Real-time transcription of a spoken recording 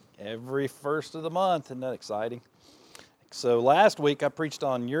Every first of the month. Isn't that exciting? So last week I preached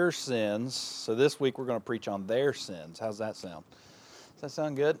on your sins. So this week we're going to preach on their sins. How's that sound? Does that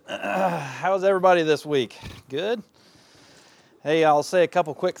sound good? How's everybody this week? Good? Hey, I'll say a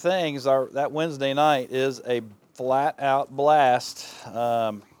couple quick things. That Wednesday night is a flat-out blast.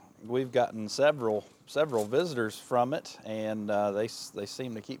 We've gotten several visitors from it, and they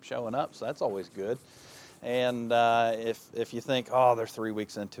seem to keep showing up, so that's always good. And if you think, oh, they're 3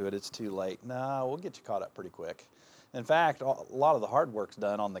 weeks into it, it's too late. No, we'll get you caught up pretty quick. In fact, a lot of the hard work's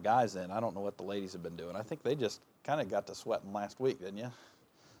done on the guys' end. I don't know what the ladies have been doing. I think they just kind of got to sweating last week, didn't you?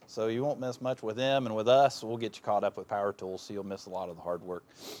 So you won't miss much with them, and with us, we'll get you caught up with power tools, so you'll miss a lot of the hard work.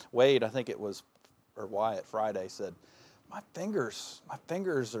 Wade, I think it was, or Wyatt Friday said, my fingers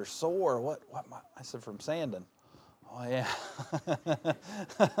are sore. What? I said, from sanding. Oh, yeah.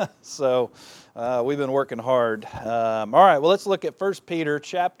 So we've been working hard. All right, well, let's look at 1 Peter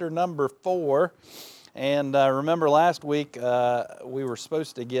chapter number 4. And remember last week we were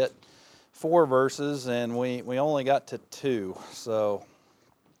supposed to get 4 verses, and we only got to 2. So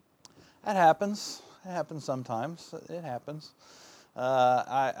that happens. It happens sometimes. It happens.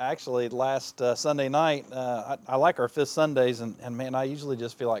 I actually, last Sunday night, I like our Fifth Sundays, and man, I usually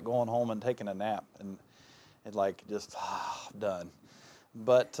just feel like going home and taking a nap, and just done.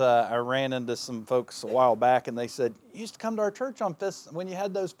 But I ran into some folks a while back, and they said, you used to come to our church on when you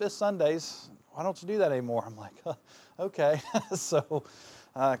had those Fifth Sundays. Why don't you do that anymore? I'm like, okay. So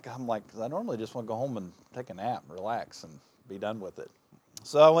I'm like, 'cause I normally just want to go home and take a nap, relax, and be done with it.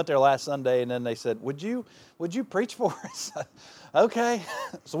 So I went there last Sunday, and then they said, would you preach for us? Okay.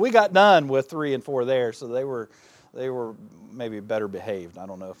 So we got done with 3 and 4 there, so they were maybe better behaved. I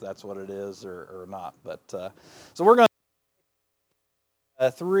don't know if that's what it is or not. But so we're going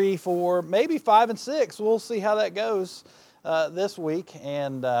to 3, 4, maybe 5 and 6. We'll see how that goes this week,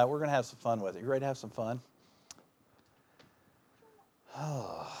 and we're going to have some fun with it. You ready to have some fun?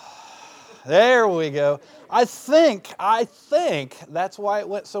 Oh, there we go. I think that's why it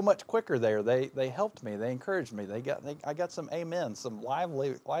went so much quicker there. They helped me. They encouraged me. I got some amen, some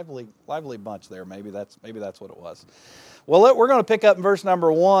lively bunch there. Maybe that's what it was. Well, we're going to pick up in verse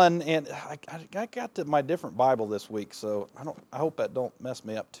number 1, and I got to my different Bible this week, so I hope that don't mess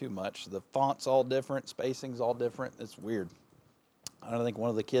me up too much. The font's all different, spacing's all different. It's weird. I don't think one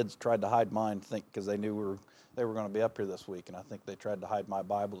of the kids tried to hide mine, because they knew they were going to be up here this week, and I think they tried to hide my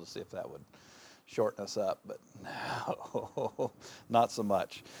Bible to see if that would shorten us up, but no, not so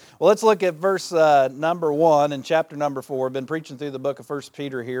much. Well, let's look at verse number 1 in chapter number 4. I've been preaching through the book of 1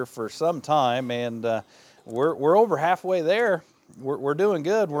 Peter here for some time, and we're over halfway there. We're doing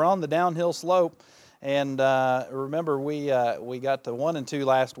good. We're on the downhill slope, and remember we got to 1 and 2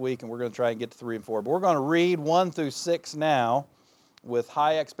 last week, and we're going to try and get to 3 and 4. But we're going to read 1 through 6 now, with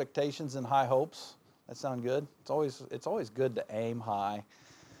high expectations and high hopes. That sound good? It's always good to aim high.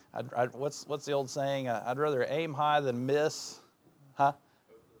 What's the old saying? I'd rather aim high than miss. Huh?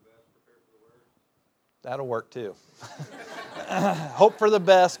 That'll work too. Hope for the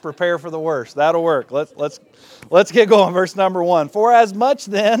best, prepare for the worst. That'll work. Let's get going. Verse number 1. For as much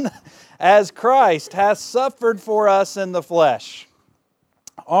then as Christ hath suffered for us in the flesh,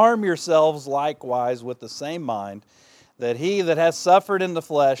 arm yourselves likewise with the same mind, that he that hath suffered in the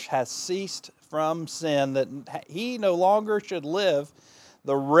flesh hath ceased from sin, that he no longer should live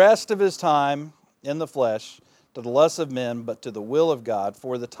the rest of his time in the flesh to the lusts of men, but to the will of God.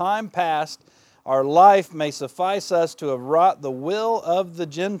 For the time past, our life may suffice us to have wrought the will of the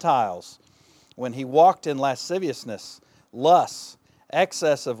Gentiles, when he walked in lasciviousness, lusts,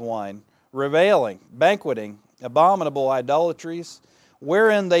 excess of wine, reveling, banqueting, abominable idolatries,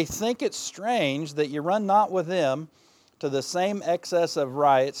 wherein they think it strange that ye run not with them to the same excess of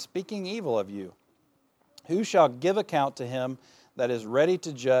riot, speaking evil of you. Who shall give account to him that is ready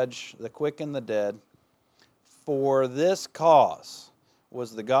to judge the quick and the dead? For this cause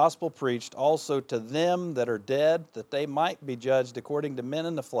was the gospel preached also to them that are dead, that they might be judged according to men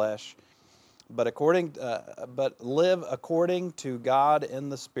in the flesh, but live according to God in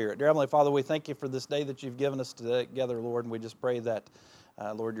the Spirit. Dear Heavenly Father, we thank you for this day that you've given us together, Lord, and we just pray that,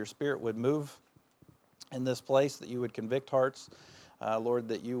 Lord, your Spirit would move in this place, that you would convict hearts, Lord,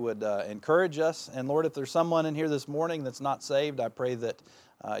 that you would encourage us. And Lord, if there's someone in here this morning that's not saved, I pray that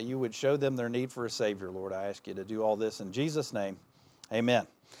you would show them their need for a Savior, Lord. I ask you to do all this in Jesus' name. Amen.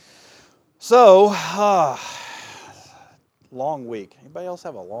 So, long week. Anybody else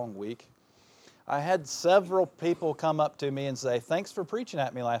have a long week? I had several people come up to me and say, "Thanks for preaching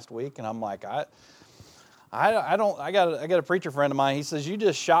at me last week." And I'm like, I got a preacher friend of mine. He says, "You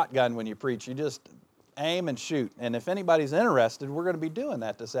just shotgun when you preach. You just aim and shoot. And if anybody's interested, we're going to be doing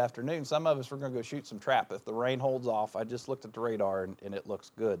that this afternoon. Some of us are going to go shoot some trap if the rain holds off. I just looked at the radar and it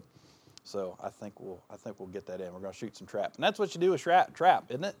looks good. So I think we'll get that in. We're going to shoot some trap. And that's what you do with trap,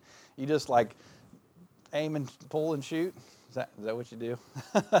 isn't it? You just like aim and pull and shoot. Is that what you do?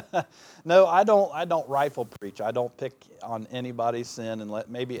 No, I don't rifle preach. I don't pick on anybody's sin, and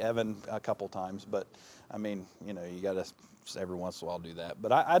maybe Evan a couple times, but I mean, you got to every once in a while do that.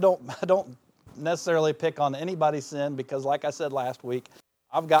 But I don't necessarily pick on anybody's sin, because like I said last week,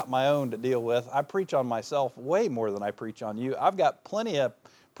 I've got my own to deal with. I preach on myself way more than I preach on you. I've got plenty of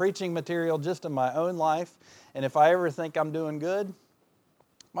preaching material just in my own life, and if I ever think I'm doing good,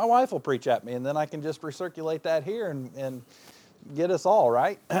 my wife will preach at me, and then I can just recirculate that here and get us all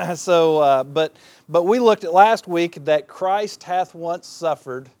right. So, but we looked at last week that Christ hath once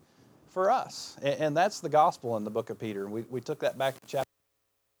suffered for us, and that's the gospel in the book of Peter. We took that back to chapter.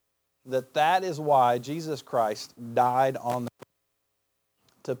 That is why Jesus Christ died on the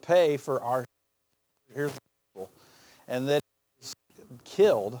cross, to pay for our. Here's the gospel, and that he was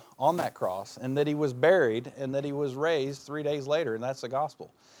killed on that cross, and that he was buried, and that he was raised 3 days later, and that's the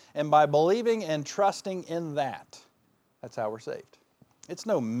gospel. And by believing and trusting in that, that's how we're saved. It's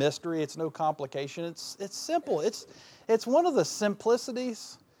no mystery. It's no complication. It's simple. It's one of the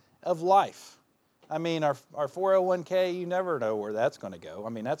simplicities of life. I mean, our 401k, you never know where that's going to go. I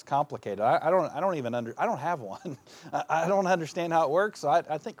mean, that's complicated. I don't have one. I don't understand how it works. So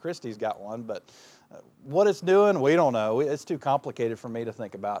I think Christy's got one, but what it's doing, we don't know. It's too complicated for me to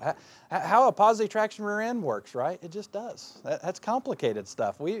think about. How a positive traction rear end works, right? It just does. That's complicated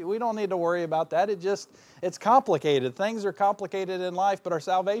stuff. We don't need to worry about that. It's complicated. Things are complicated in life, but our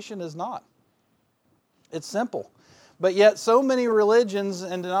salvation is not. It's simple. But yet so many religions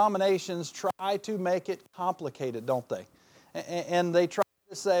and denominations try to make it complicated, don't they? And they try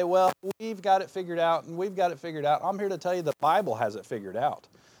to say, well, we've got it figured out, and we've got it figured out. I'm here to tell you the Bible has it figured out.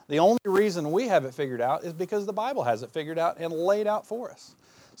 The only reason we have it figured out is because the Bible has it figured out and laid out for us.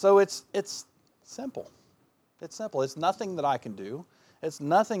 So it's simple. It's simple. It's nothing that I can do. It's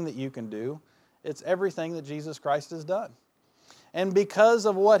nothing that you can do. It's everything that Jesus Christ has done. And because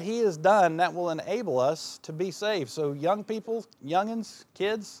of what he has done, that will enable us to be saved. So young people, youngins,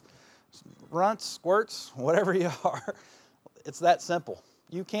 kids, runts, squirts, whatever you are, it's that simple.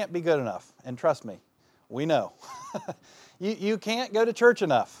 You can't be good enough. And trust me, we know. You can't go to church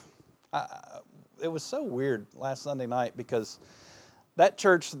enough. It was so weird last Sunday night because that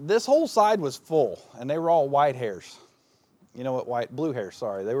church, this whole side was full, and they were all white hairs. You know what blue hairs,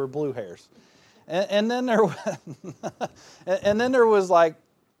 sorry. They were blue hairs. And then there was like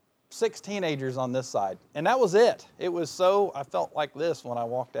 6 teenagers on this side. And that was it. It was so, I felt like this when I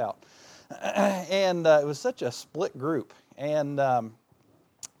walked out. And it was such a split group. And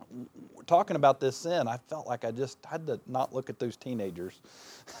talking about this sin, I felt like I just had to not look at those teenagers.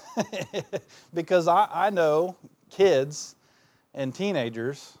 Because I know kids and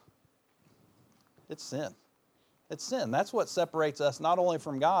teenagers, it's sin. It's sin. That's what separates us not only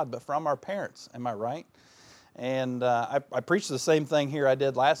from God, but from our parents. Am I right? And I preached the same thing here I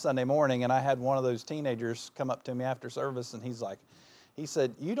did last Sunday morning, and I had one of those teenagers come up to me after service, and he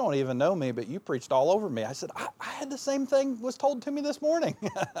said, you don't even know me, but you preached all over me. I said, I had the same thing was told to me this morning.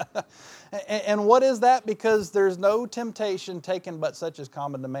 And what is that? Because there's no temptation taken but such as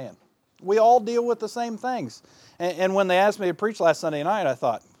common to man. We all deal with the same things. And when they asked me to preach last Sunday night, I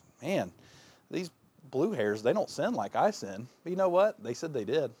thought, man, these blue hairs, they don't sin like I sin. But you know what? They said they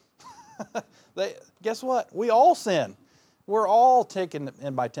did. Guess what? We all sin. We're all taken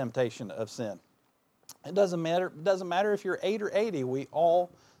in by temptation of sin. It doesn't matter. It doesn't matter if you're 8 or 80. We all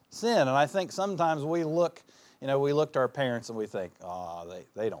sin. And I think sometimes we look to our parents and we think,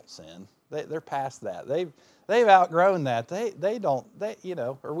 they don't sin. They're past that. They've outgrown that. They don't.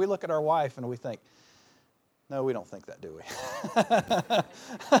 Or we look at our wife and we think, no, we don't think that, do we?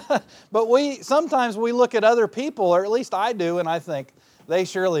 But sometimes we look at other people, or at least I do, and I think, they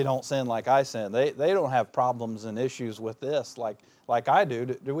surely don't sin like I sin. They don't have problems and issues with this like I do.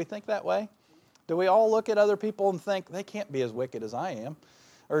 Do we think that way? Do we all look at other people and think, they can't be as wicked as I am?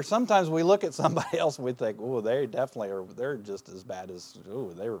 Or sometimes we look at somebody else and we think, oh, they definitely are, they're just as bad as,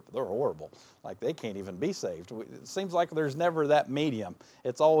 they're horrible. Like they can't even be saved. It seems like there's never that medium.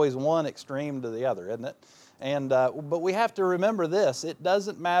 It's always one extreme to the other, isn't it? And but we have to remember this. It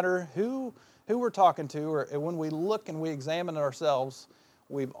doesn't matter who we're talking to, or when we look and we examine ourselves,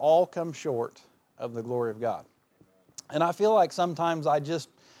 we've all come short of the glory of God. And I feel like sometimes I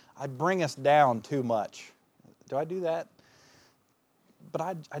bring us down too much. Do I do that?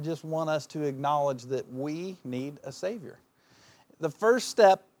 But I just want us to acknowledge that we need a Savior. The first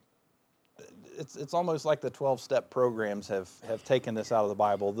step it's almost like the 12-step programs have taken this out of the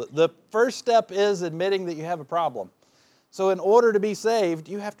Bible. The first step is admitting that you have a problem. So in order to be saved,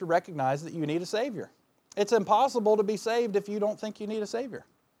 you have to recognize that you need a Savior. It's impossible to be saved if you don't think you need a Savior.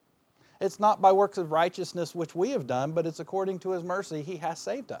 It's not by works of righteousness which we have done, but it's according to His mercy He has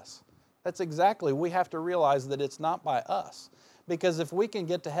saved us. That's exactly, we have to realize that it's not by us. Because if we can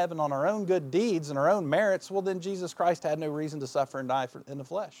get to heaven on our own good deeds and our own merits, well then Jesus Christ had no reason to suffer and die in the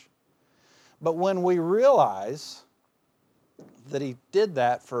flesh. But when we realize that He did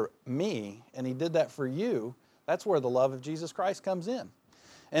that for me and He did that for you, that's where the love of Jesus Christ comes in.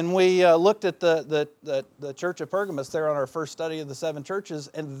 And we looked at the church of Pergamos there on our first study of the 7 churches,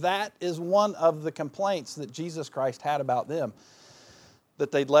 and that is one of the complaints that Jesus Christ had about them, that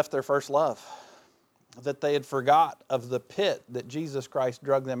they'd left their first love, that they had forgot of the pit that Jesus Christ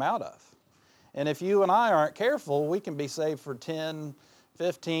drug them out of. And if you and I aren't careful, we can be saved for 10,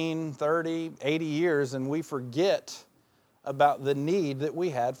 15, 30, 80 years, and we forget about the need that we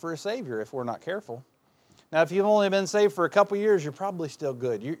had for a Savior if we're not careful. Now, if you've only been saved for a couple years, you're probably still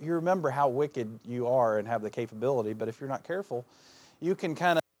good. You remember how wicked you are and have the capability, but if you're not careful, you can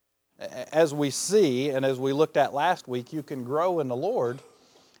kind of, as we see and as we looked at last week, you can grow in the Lord.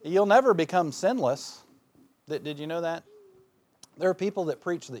 You'll never become sinless. Did you know that? There are people that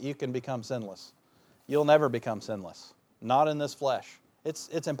preach that you can become sinless. You'll never become sinless. Not in this flesh.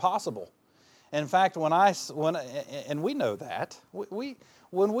 It's impossible. In fact, and we know that,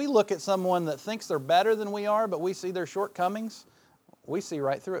 when we look at someone that thinks they're better than we are, but we see their shortcomings, we see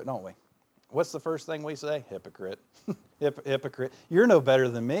right through it, don't we? What's the first thing we say? Hypocrite. Hypocrite. You're no better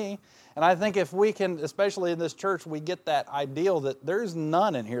than me. And I think if we can, especially in this church, we get that ideal that there's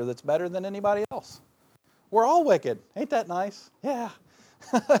none in here that's better than anybody else. We're all wicked. Ain't that nice? Yeah.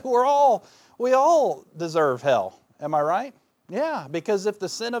 We all deserve hell. Am I right? Yeah, because if the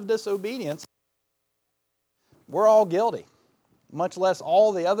sin of disobedience, we're all guilty. Much less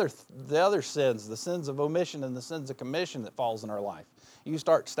all the other sins, the sins of omission and the sins of commission that falls in our life. You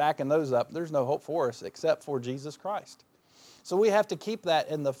start stacking those up, there's no hope for us except for Jesus Christ. So we have to keep that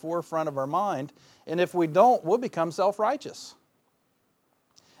in the forefront of our mind, and if we don't, we'll become self-righteous.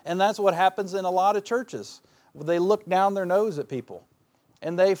 And that's what happens in a lot of churches. They look down their nose at people,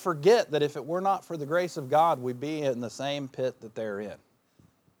 and they forget that if it were not for the grace of God, we'd be in the same pit that they're in.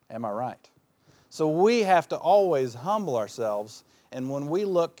 Am I right? So we have to always humble ourselves, and when we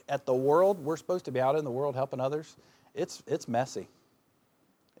look at the world, we're supposed to be out in the world helping others. It's messy.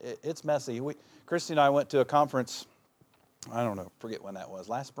 It's messy. Christy and I went to a conference, I don't know, forget when that was,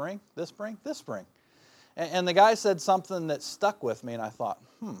 last spring, this spring. And the guy said something that stuck with me, and I thought,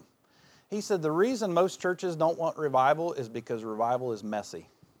 He said, the reason most churches don't want revival is because revival is messy.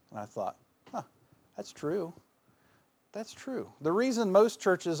 And I thought, that's true. That's true. The reason most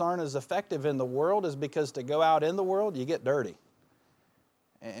churches aren't as effective in the world is because to go out in the world, you get dirty.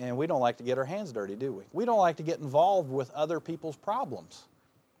 And we don't like to get our hands dirty, do we? We don't like to get involved with other people's problems,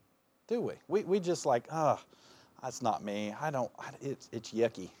 do we? We just like, that's not me. It's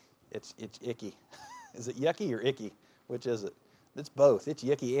yucky. It's icky. Is it yucky or icky? Which is it? It's both. It's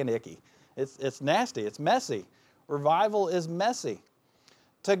yucky and icky. It's nasty. It's messy. Revival is messy.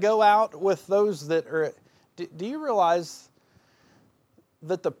 To go out with those that are... Do you realize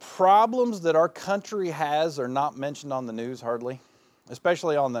that the problems that our country has are not mentioned on the news hardly,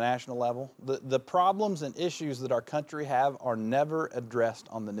 especially on the national level? The problems and issues that our country have are never addressed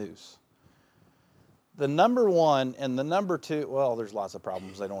on the news. The number one and the number two, well, there's lots of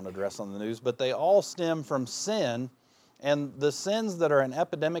problems they don't address on the news, but they all stem from sin, and the sins that are an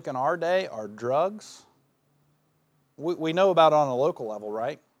epidemic in our day are drugs. We know about it on a local level,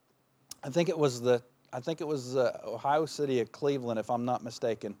 right? I think it was the Ohio City of Cleveland, if I'm not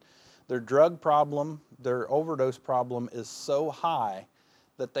mistaken. Their drug problem, their overdose problem is so high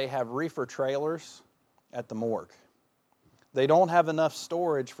that they have reefer trailers at the morgue. They don't have enough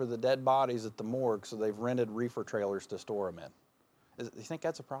storage for the dead bodies at the morgue, so they've rented reefer trailers to store them in. You think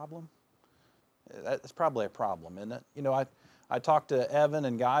that's a problem? That's probably a problem, isn't it? You know, I talked to Evan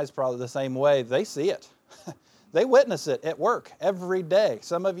and guys probably the same way. They see it. They witness it at work every day.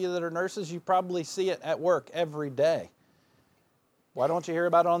 Some of you that are nurses, you probably see it at work every day. Why don't you hear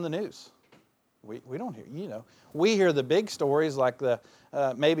about it on the news? We don't hear, we hear the big stories like the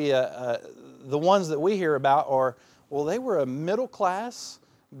ones that we hear about are, well, they were a middle class,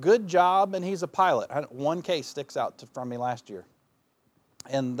 good job, and he's a pilot. One case sticks out from me last year,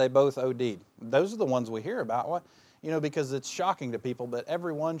 and they both OD'd. Those are the ones we hear about. What? Because it's shocking to people, but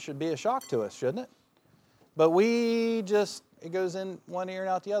everyone should be a shock to us, shouldn't it? But it goes in one ear and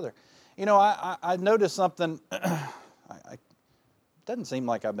out the other. I noticed something, doesn't seem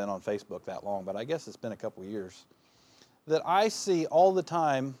like I've been on Facebook that long, but I guess it's been a couple years, that I see all the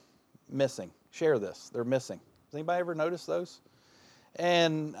time missing. Share this. They're missing. Has anybody ever noticed those?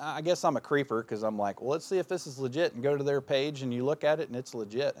 And I guess I'm a creeper because I'm like, well, let's see if this is legit, and go to their page and you look at it and it's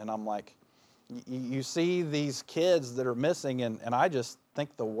legit. And I'm like, you see these kids that are missing, and I just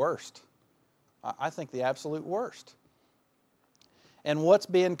think the worst. I think the absolute worst. And what's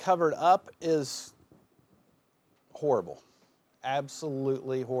being covered up is horrible.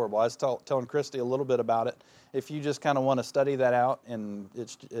 Absolutely horrible. I was telling Christy a little bit about it. If you just kind of want to study that out, and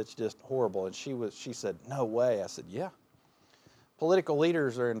it's just horrible. And she said, no way. I said, yeah. Political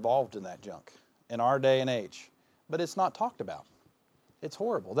leaders are involved in that junk in our day and age, but it's not talked about. It's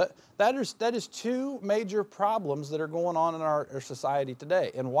horrible. That is two major problems that are going on in our society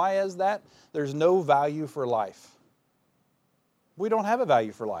today. And why is that? There's no value for life. We don't have a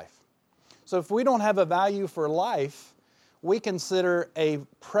value for life. So if we don't have a value for life, we consider a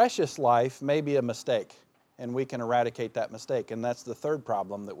precious life maybe a mistake, and we can eradicate that mistake. And that's the third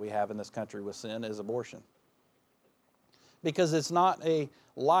problem that we have in this country with sin, is abortion. Because it's not a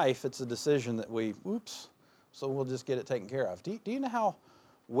life, it's a decision that so we'll just get it taken care of. Do you know how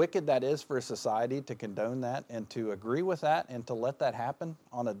wicked that is for a society to condone that and to agree with that and to let that happen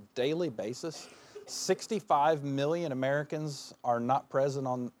on a daily basis? 65 million Americans are not present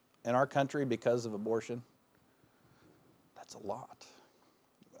in our country because of abortion. That's a lot.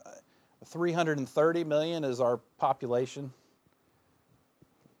 330 million is our population.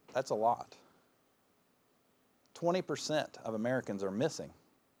 That's a lot. 20% of Americans are missing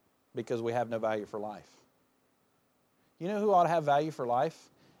because we have no value for life. You know who ought to have value for life?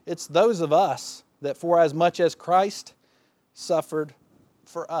 It's those of us that for as much as Christ suffered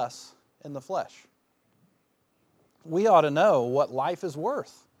for us in the flesh. We ought to know what life is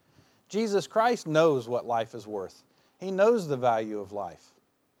worth. Jesus Christ knows what life is worth. He knows the value of life.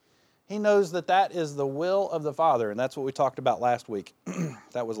 He knows that is the will of the Father, and that's what we talked about last week.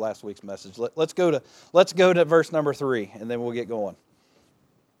 That was last week's message. Let's go to verse number 3, and then we'll get going.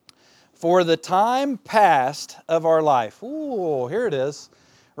 For the time past of our life. Ooh, here it is.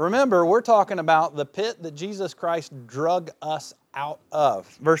 Remember, we're talking about the pit that Jesus Christ drug us out of.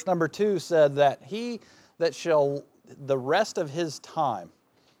 Verse number 2 said that he that shall the rest of his time.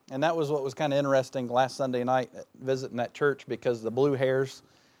 And that was what was kind of interesting last Sunday night visiting that church, because the blue hairs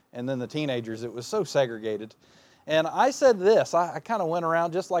and then the teenagers, it was so segregated. And I said this, I kind of went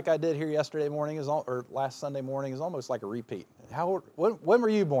around just like I did here yesterday morning, or last Sunday morning, is almost like a repeat. When were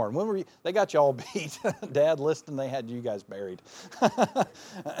you born? When were you? They got you all beat. Dad listened, they had you guys buried.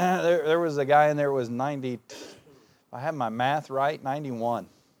 There was a guy in there who was 90, if I have my math right, 91.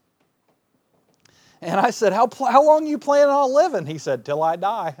 And I said, how long are you planning on living? He said, till I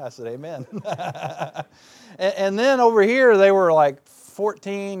die. I said, amen. And then over here, they were like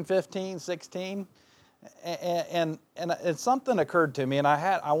 14, 15, 16. And something occurred to me, and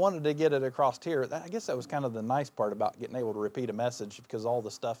I wanted to get it across here. I guess that was kind of the nice part about getting able to repeat a message, because all the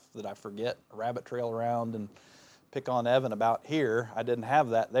stuff that I forget, rabbit trail around and pick on Evan about here, I didn't have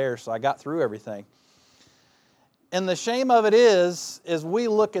that there, so I got through everything. And the shame of it is we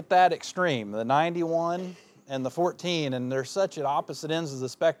look at that extreme, the 91 and the 14, and they're such at opposite ends of the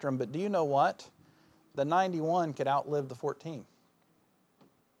spectrum. But do you know what? The 91 could outlive the 14.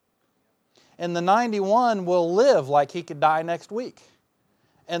 And the 91 will live like he could die next week.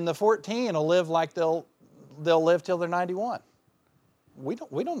 And the 14 will live like they'll live till they're 91. We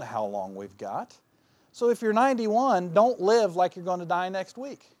don't know how long we've got. So if you're 91, don't live like you're going to die next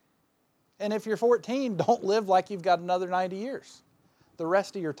week. And if you're 14, don't live like you've got another 90 years, the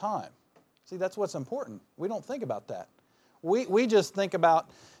rest of your time. See, that's what's important. We don't think about that. We just think about,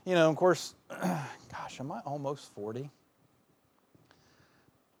 of course, gosh, am I almost 40?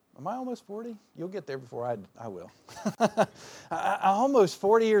 Am I almost 40? You'll get there before I will. I'm almost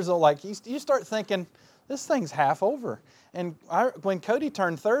 40 years old. Like, you start thinking, this thing's half over. And when Cody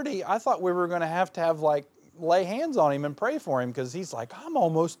turned 30, I thought we were going to have like, lay hands on him and pray for him, because he's like, I'm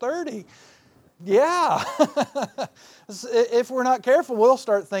almost 30. Yeah. If we're not careful, we'll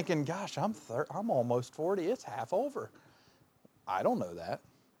start thinking, gosh, I'm almost 40. It's half over. I don't know that.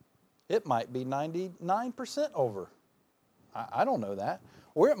 It might be 99% over. I don't know that.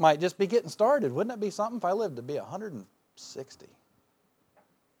 Or it might just be getting started. Wouldn't it be something if I lived to be 160?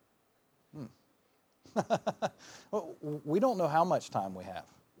 We don't know how much time we have.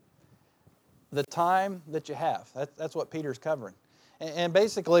 The time that you have. That's what Peter's covering. And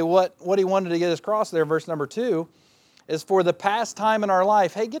basically what he wanted to get across there, verse number 2, is for the past time in our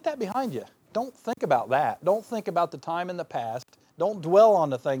life. Hey, get that behind you. Don't think about that. Don't think about the time in the past. Don't dwell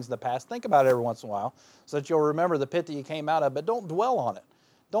on the things of the past. Think about it every once in a while so that you'll remember the pit that you came out of, but don't dwell on it.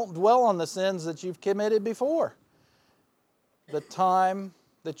 Don't dwell on the sins that you've committed before. The time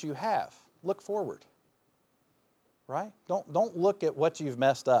that you have. Look forward. Right? Don't look at what you've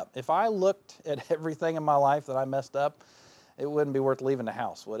messed up. If I looked at everything in my life that I messed up, it wouldn't be worth leaving the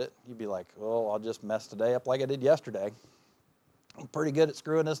house, would it? You'd be like, well, I'll just mess today up like I did yesterday. I'm pretty good at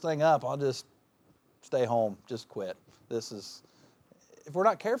screwing this thing up. I'll just stay home, just quit. If we're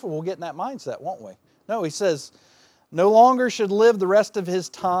not careful, we'll get in that mindset, won't we? No, he says, no longer should live the rest of his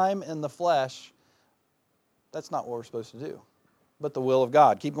time in the flesh. That's not what we're supposed to do, but the will of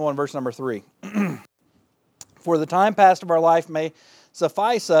God. Keep going, verse number 3. For the time past of our life may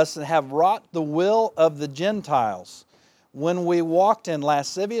suffice us and have wrought the will of the Gentiles, when we walked in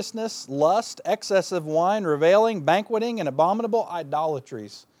lasciviousness, lust, excess of wine, reveling, banqueting, and abominable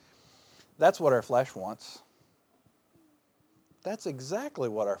idolatries. That's what our flesh wants. That's exactly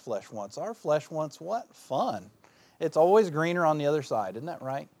what our flesh wants. Our flesh wants what? Fun. It's always greener on the other side, isn't that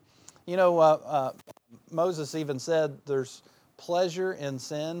right? You know, Moses even said there's pleasure in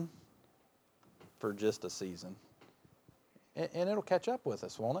sin for just a season. And it'll catch up with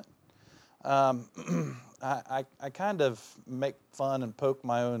us, won't it? I kind of make fun and poke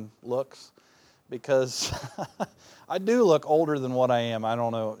my own looks because I do look older than what I am. I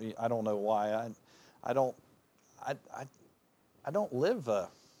don't know why. I don't live a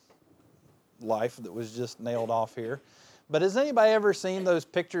life that was just nailed off here. But has anybody ever seen those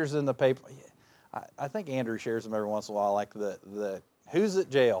pictures in the paper? I think Andrew shares them every once in a while, like the who's at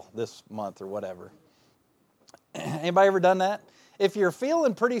jail this month or whatever. Anybody ever done that? If you're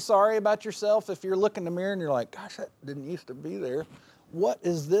feeling pretty sorry about yourself, if you're looking in the mirror and you're like, gosh, that didn't used to be there. What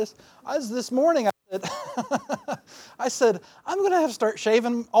is this? This morning, I said, I'm going to have to start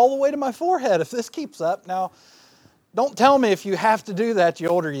shaving all the way to my forehead if this keeps up. Now, don't tell me if you have to do that the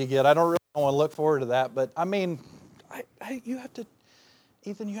older you get. I don't really want to look forward to that. But, I mean, you have to,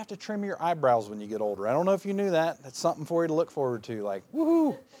 Ethan, you have to trim your eyebrows when you get older. I don't know if you knew that. That's something for you to look forward to. Like,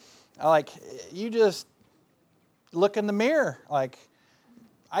 woohoo. You just look in the mirror. Like,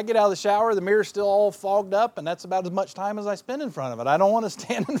 I get out of the shower, the mirror's still all fogged up, and that's about as much time as I spend in front of it. I don't want to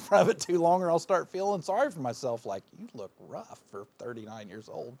stand in front of it too long or I'll start feeling sorry for myself. Like, you look rough for 39 years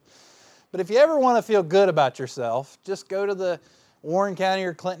old. But if you ever want to feel good about yourself, just go to the Warren County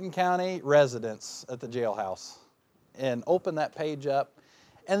or Clinton County residence at the jailhouse and open that page up.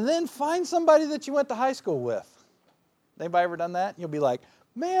 And then find somebody that you went to high school with. Anybody ever done that? You'll be like,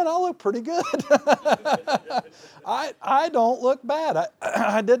 man, I look pretty good. I don't look bad.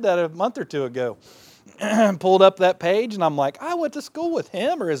 I did that a month or two ago. Pulled up that page and I'm like, I went to school with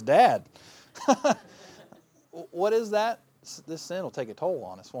him or his dad. What is that? This sin will take a toll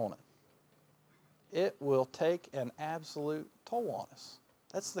on us, won't it? It will take an absolute toll on us.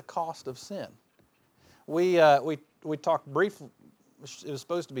 That's the cost of sin. We talked briefly. It was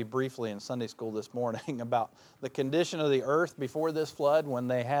supposed to be briefly in Sunday school this morning about the condition of the earth before this flood when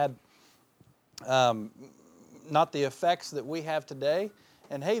they had not the effects that we have today.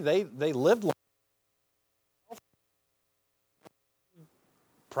 And hey, they lived long.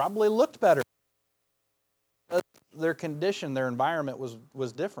 Probably looked better. Their condition, their environment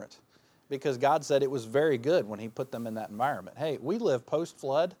was different because God said it was very good when He put them in that environment. Hey, we live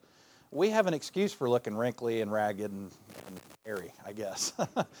post-flood. We have an excuse for looking wrinkly and ragged and hairy, I guess,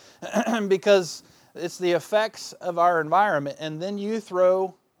 because it's the effects of our environment. And then you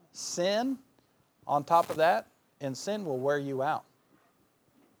throw sin on top of that, and sin will wear you out.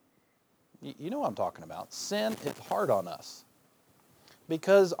 You know what I'm talking about. Sin is hard on us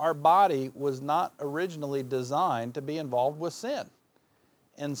because our body was not originally designed to be involved with sin.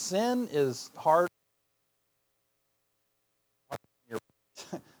 And sin is hard.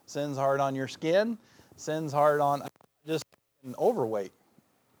 Sin's hard on your skin. Sin's hard on just overweight.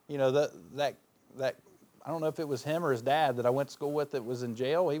 You know, that I don't know if it was him or his dad that I went to school with that was in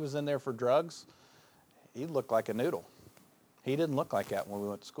jail. He was in there for drugs. He looked like a noodle. He didn't look like that when we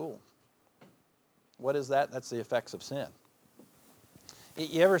went to school. What is that? That's the effects of sin.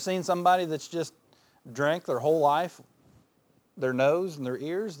 You ever seen somebody that's just drank their whole life? Their nose and their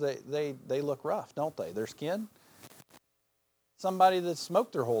ears, they look rough, don't they? Their skin. Somebody that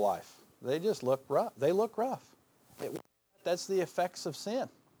smoked their whole life, they just look rough. They look rough. That's the effects of sin.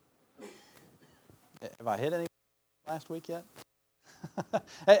 Have I hit any last week yet?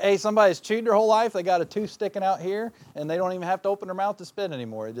 Hey, somebody's chewed their whole life. They got a tooth sticking out here, and they don't even have to open their mouth to spit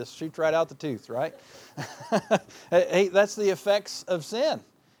anymore. It just shoots right out the tooth, right? Hey, that's the effects of sin.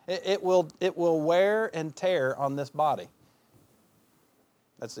 It will wear and tear on this body.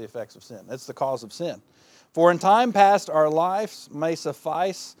 That's the effects of sin. That's the cause of sin. For in time past our lives may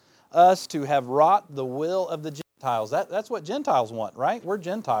suffice us to have wrought the will of the Gentiles. That's what Gentiles want, right? We're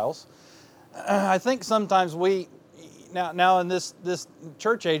Gentiles. I think sometimes now in this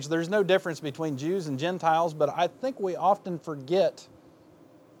church age, there's no difference between Jews and Gentiles, but I think we often forget,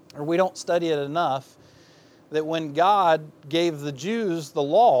 or we don't study it enough, that when God gave the Jews the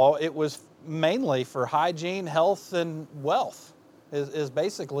law, it was mainly for hygiene, health, and wealth, is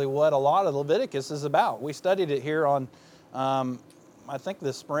basically what a lot of Leviticus is about. We studied it here on, I think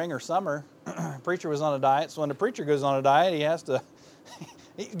this spring or summer. Preacher was on a diet, so when the preacher goes on a diet,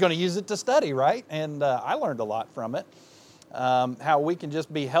 he's going to use it to study, right? And I learned a lot from it. How we can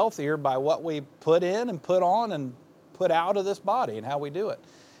just be healthier by what we put in and put on and put out of this body and how we do it.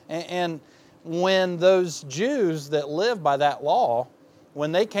 And when those Jews that live by that law,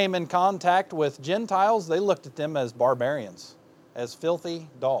 when they came in contact with Gentiles, they looked at them as barbarians, as filthy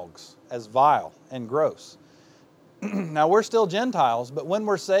dogs, as vile and gross. Now, we're still Gentiles, but when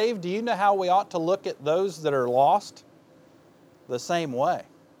we're saved, do you know how we ought to look at those that are lost? The same way.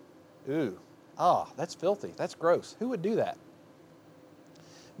 That's filthy. That's gross. Who would do that?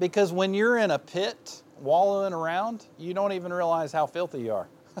 Because when you're in a pit wallowing around, you don't even realize how filthy you are.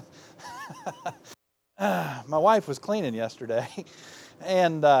 My wife was cleaning yesterday,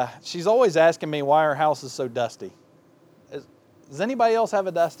 and she's always asking me why our house is so dusty. Does anybody else have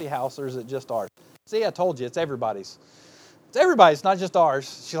a dusty house, or is it just ours? See, I told you, it's everybody's. It's everybody's, not just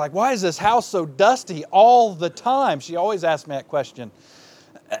ours. She's like, why is this house so dusty all the time? She always asks me that question.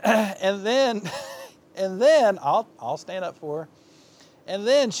 And then I'll stand up for her. And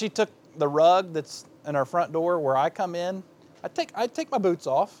then she took the rug that's in our front door where I come in. I take my boots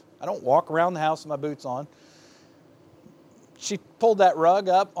off. I don't walk around the house with my boots on. She pulled that rug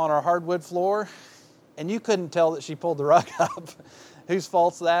up on our hardwood floor, and you couldn't tell that she pulled the rug up. Whose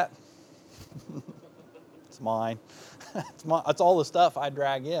fault's that? It's mine. It's all the stuff I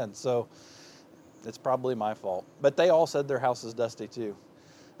drag in, so it's probably my fault. But they all said their house is dusty too.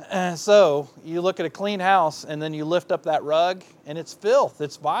 So you look at a clean house, and then you lift up that rug, and it's filth,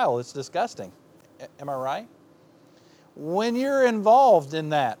 it's vile, it's disgusting. Am I right? When you're involved in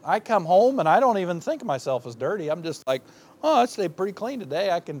that, I come home and I don't even think of myself as dirty. I'm just like, I stayed pretty clean today.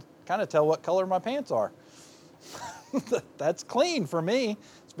 I can kind of tell what color my pants are. That's clean for me.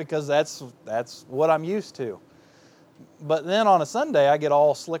 It's because that's what I'm used to. But then on a Sunday, I get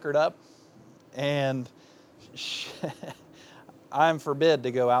all slickered up, and I'm forbid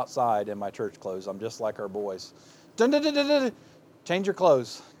to go outside in my church clothes. I'm just like our boys. Change your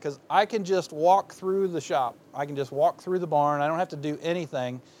clothes, because I can just walk through the shop. I can just walk through the barn. I don't have to do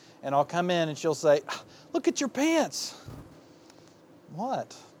anything. And I'll come in and she'll say, look at your pants.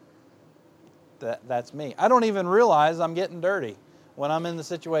 What? That's me. I don't even realize I'm getting dirty when I'm in the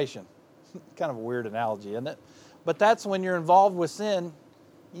situation. Kind of a weird analogy, isn't it? But that's when you're involved with sin,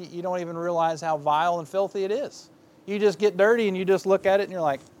 you don't even realize how vile and filthy it is. You just get dirty and you just look at it and you're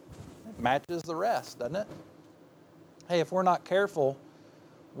like, it matches the rest, doesn't it? Hey, if we're not careful,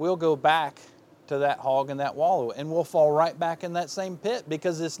 we'll go back to that hog and that wallow, and we'll fall right back in that same pit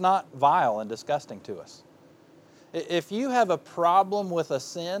because it's not vile and disgusting to us. If you have a problem with a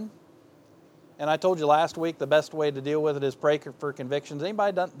sin, and I told you last week the best way to deal with it is pray for convictions.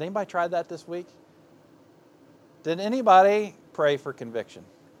 Anybody tried that this week? Did anybody pray for conviction?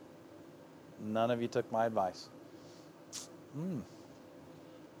 None of you took my advice.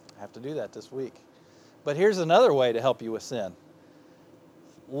 I have to do that this week. But here's another way to help you with sin.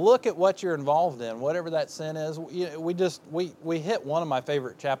 Look at what you're involved in, whatever that sin is. We hit one of my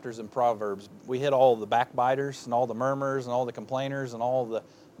favorite chapters in Proverbs. We hit all the backbiters and all the murmurers and all the complainers and all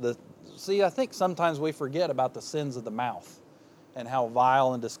the. See, I think sometimes we forget about the sins of the mouth and how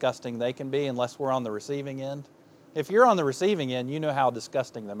vile and disgusting they can be unless we're on the receiving end. If you're on the receiving end, you know how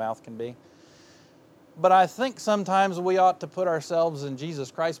disgusting the mouth can be. But I think sometimes we ought to put ourselves in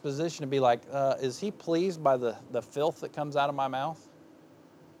Jesus Christ's position to be like, is he pleased by the filth that comes out of my mouth?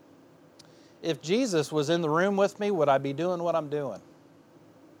 If Jesus was in the room with me, would I be doing what I'm doing?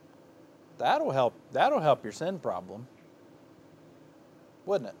 That'll help your sin problem.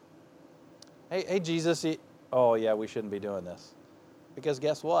 Wouldn't it? Hey Jesus, we shouldn't be doing this. Because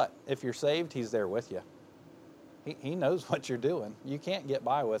guess what? If you're saved, he's there with you. He knows what you're doing. You can't get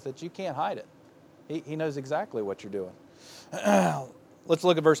by with it. You can't hide it. He knows exactly what you're doing. Let's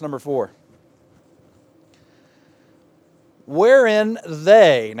look at verse number 4. Wherein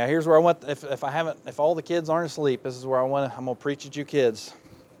they, now here's where I want, if all the kids aren't asleep, this is where I'm going to preach at you kids.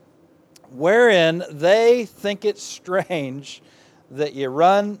 Wherein they think it strange that ye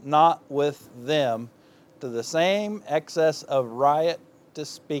run not with them to the same excess of riot to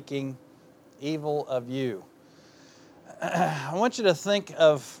speaking evil of you. I want you to think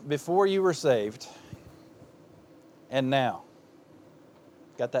of before you were saved and now.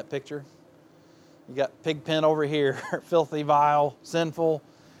 Got that picture? You got Pigpen over here, filthy, vile, sinful,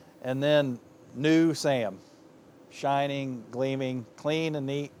 and then new Sam, shining, gleaming, clean and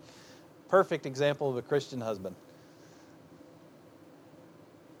neat. Perfect example of a Christian husband.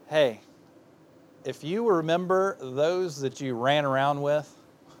 Hey, if you remember those that you ran around with,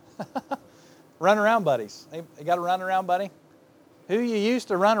 run around buddies. You got a run around buddy? Who you used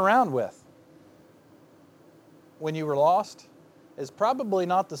to run around with when you were lost is probably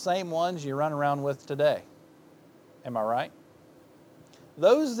not the same ones you run around with today. Am I right?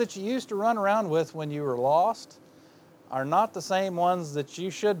 Those that you used to run around with when you were lost are not the same ones that you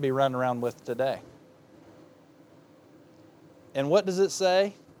should be running around with today. And what does it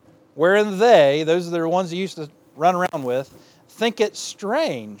say? Wherein they, those are the ones you used to run around with, think it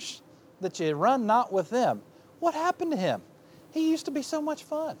strange that you run not with them. What happened to him? He used to be so much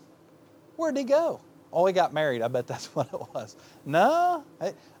fun. Where'd he go? Oh, he got married. I bet that's what it was. No.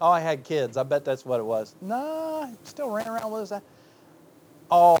 I had kids. I bet that's what it was. No, he still ran around with us.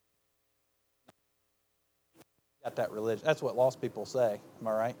 Oh, he got that religion. That's what lost people say. Am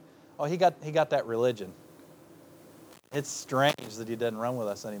I right? Oh, he got that religion. It's strange that he doesn't run with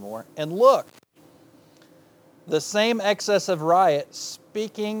us anymore. And look, the same excess of riot,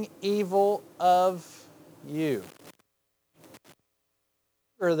 speaking evil of you.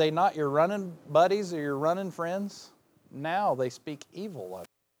 Are they not your running buddies or your running friends? Now they speak evil of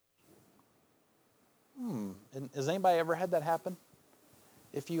you. Has anybody ever had that happen?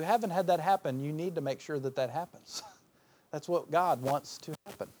 If you haven't had that happen, you need to make sure that that happens. That's what God wants to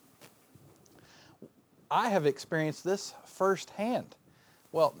happen. I have experienced this firsthand.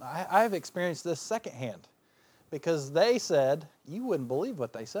 Well, I have experienced this secondhand because they said, you wouldn't believe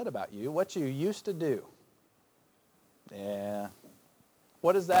what they said about you, what you used to do. Yeah.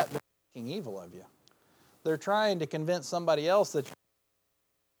 What is that? They're speaking evil of you. They're trying to convince somebody else that you're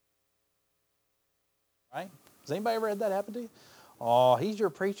right. Has anybody ever had that happen to you? Oh, he's your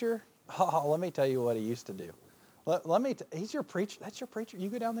preacher? Oh, let me tell you what he used to do. He's your preacher? That's your preacher? You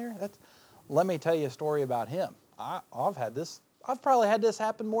go down there? Let me tell you a story about him. I've had this. I've probably had this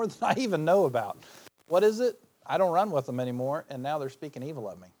happen more than I even know about. What is it? I don't run with them anymore, and now they're speaking evil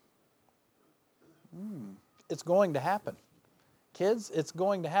of me. It's going to happen. Kids, it's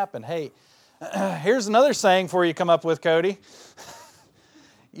going to happen. Hey, here's another saying for you to come up with, Cody.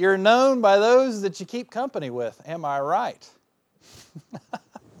 You're known by those that you keep company with. Am I right?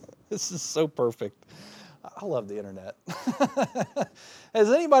 This is so perfect. I love the internet. Has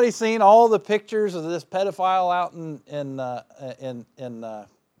anybody seen all the pictures of this pedophile out in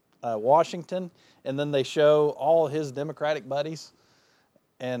Washington? And then they show all his Democratic buddies.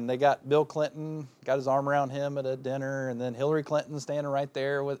 And they got Bill Clinton, got his arm around him at a dinner, and then Hillary Clinton standing right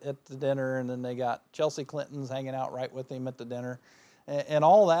there at the dinner, and then they got Chelsea Clinton's hanging out right with him at the dinner. And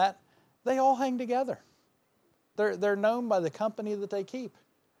all that, they all hang together. They're known by the company that they keep.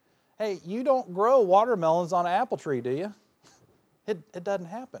 Hey, you don't grow watermelons on an apple tree, do you? It doesn't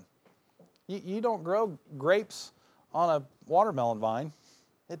happen. You don't grow grapes on a watermelon vine.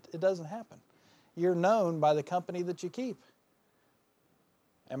 It doesn't happen. You're known by the company that you keep.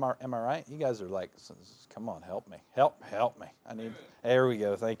 Am I right? You guys are like, come on, help me. Help me. There we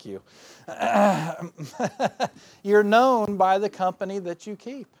go, thank you. You're known by the company that you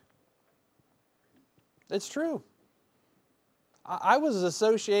keep. It's true. I was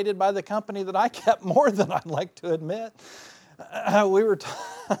associated by the company that I kept more than I'd like to admit. I was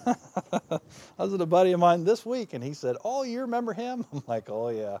with a buddy of mine this week, and he said, "Oh, you remember him?" I'm like, "Oh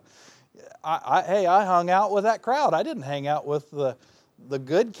yeah." I hung out with that crowd. I didn't hang out with the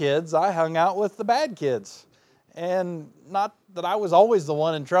good kids. I hung out with the bad kids, and not that I was always the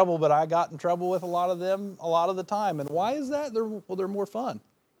one in trouble, but I got in trouble with a lot of them a lot of the time. And why is that? They're more fun.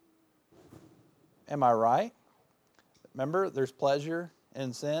 Am I right? Remember, there's pleasure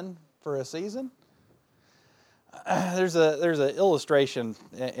in sin for a season. There's an illustration,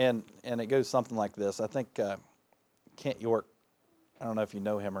 and it goes something like this. I think Kent York, I don't know if you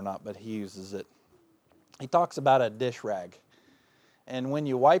know him or not, but he uses it. He talks about a dish rag. And when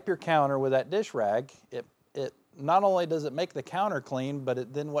you wipe your counter with that dish rag, it not only does it make the counter clean,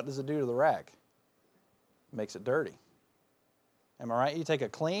 but then what does it do to the rag? It makes it dirty. Am I right? You take a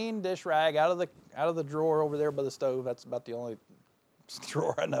clean dish rag out of the drawer over there by the stove. That's about the only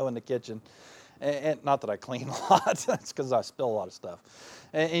drawer I know in the kitchen. And not that I clean a lot. That's because I spill a lot of stuff.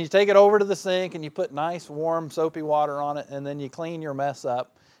 And you take it over to the sink and you put nice, warm, soapy water on it, and then you clean your mess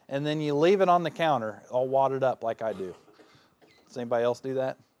up, and then you leave it on the counter all wadded up like I do. Does anybody else do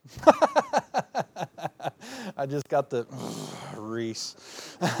that? I just got the Reese.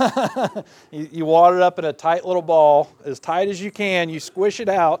 You wad it up in a tight little ball, as tight as you can. You squish it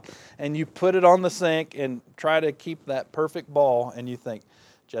out, and you put it on the sink and try to keep that perfect ball. And you think,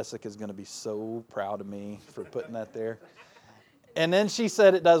 Jessica's going to be so proud of me for putting that there. And then she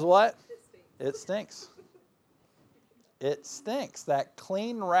said it does what? It stinks. It stinks. That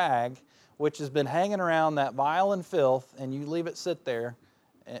clean rag, which has been hanging around that vile and filth, and you leave it sit there,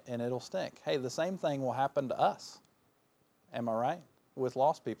 and it'll stink. Hey, the same thing will happen to us. Am I right? With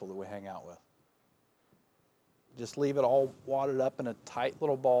lost people that we hang out with. Just leave it all wadded up in a tight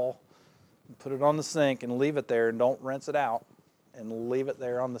little ball, put it on the sink, and leave it there, and don't rinse it out, and leave it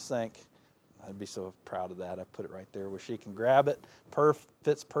there on the sink. I'd be so proud of that. I put it right there where she can grab it,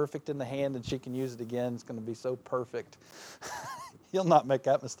 fits perfect in the hand, and she can use it again. It's going to be so perfect. You'll not make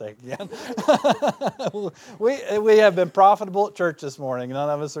that mistake again. We have been profitable at church this morning. None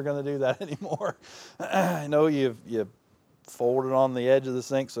of us are going to do that anymore. I know you fold it on the edge of the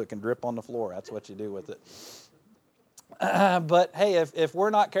sink so it can drip on the floor. That's what you do with it. But hey, if we're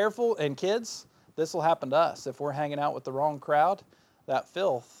not careful, and kids, this will happen to us. If we're hanging out with the wrong crowd, that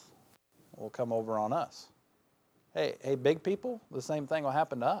filth will come over on us. Hey, big people, the same thing will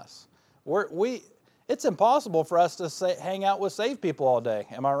happen to us. It's impossible for us to hang out with saved people all day.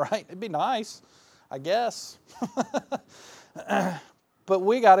 Am I right? It'd be nice, I guess. But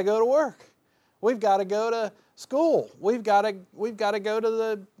we got to go to work. We've got to go to school. We've got to go to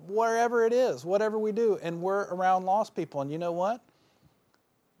the wherever it is, whatever we do, and we're around lost people. And you know what?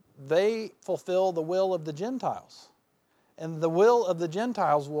 They fulfill the will of the Gentiles. And the will of the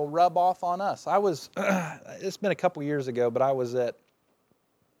Gentiles will rub off on us. It's been a couple years ago, but I was at,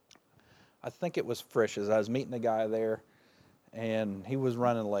 I think it was Frisch's. I was meeting a guy there, and he was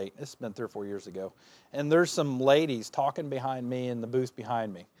running late. It's been 3 or 4 years ago. And there's some ladies talking behind me in the booth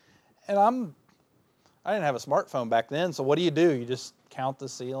behind me. And I didn't have a smartphone back then, so what do? You just count the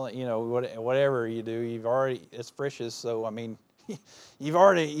ceiling, whatever you do. It's Frisch's, so I mean,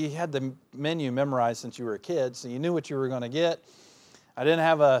 you had the menu memorized since you were a kid, so you knew what you were going to get. I didn't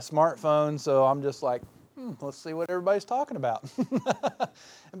have a smartphone, so I'm just like, let's see what everybody's talking about.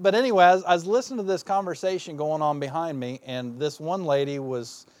 But anyway, I was listening to this conversation going on behind me, and this one lady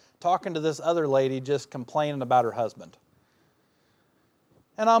was talking to this other lady just complaining about her husband.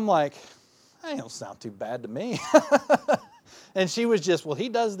 And I'm like, that don't sound too bad to me. And she was just, well, he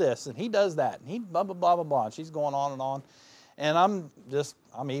does this, and he does that, and he blah, blah, blah, blah, blah. And she's going on and on. And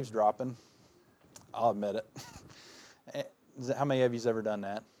I'm eavesdropping. I'll admit it. How many of you's ever done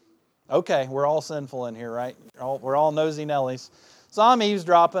that? Okay, we're all sinful in here, right? We're all nosy Nellies. So I'm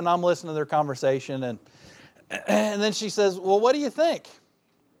eavesdropping. I'm listening to their conversation. And then she says, well, what do you think?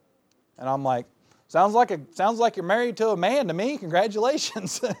 And I'm like, sounds like you're married to a man to me.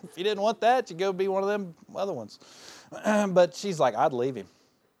 Congratulations. If you didn't want that, you go be one of them other ones. But she's like, I'd leave him.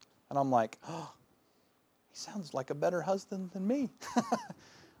 And I'm like, oh, he sounds like a better husband than me.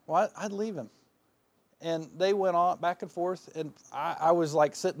 Well, I'd leave him. And they went on back and forth, and I was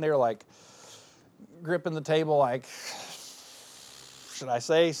like sitting there like gripping the table like, should I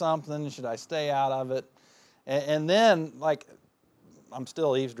say something? Should I stay out of it? And then like I'm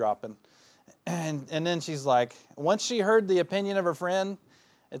still eavesdropping. And then she's like, once she heard the opinion of her friend,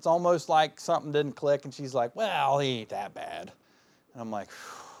 it's almost like something didn't click, and she's like, well, he ain't that bad. And I'm like,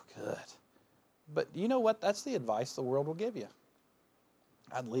 good. But you know what? That's the advice the world will give you.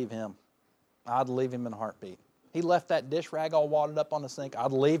 I'd leave him. I'd leave him in a heartbeat. He left that dish rag all wadded up on the sink.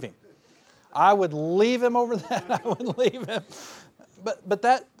 I'd leave him. I would leave him over that. I would leave him. But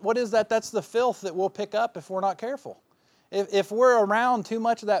that, what is that? That's the filth that we'll pick up if we're not careful. If we're around too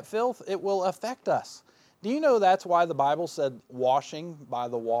much of that filth, it will affect us. Do you know that's why the Bible said washing by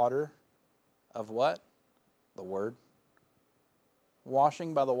the water of what? The Word.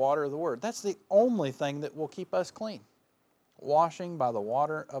 Washing by the water of the Word. That's the only thing that will keep us clean. Washing by the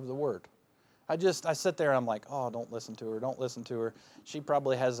water of the Word. I sit there and I'm like, oh, don't listen to her, don't listen to her. She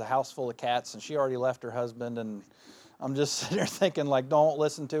probably has a house full of cats and she already left her husband, and I'm just sitting there thinking like, don't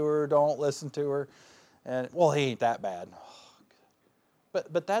listen to her, don't listen to her. And, well, he ain't that bad.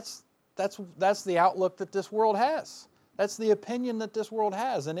 But that's the outlook that this world has. That's the opinion that this world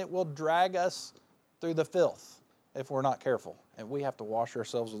has, and it will drag us through the filth if we're not careful. And we have to wash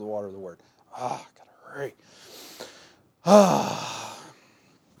ourselves with the water of the Word. Gotta hurry.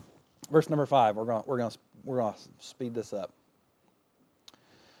 Verse number 5. We're gonna speed this up.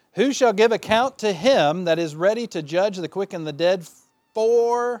 Who shall give account to him that is ready to judge the quick and the dead?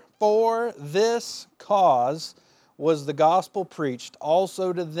 For this cause was the gospel preached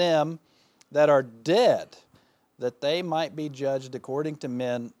also to them that are dead, that they might be judged according to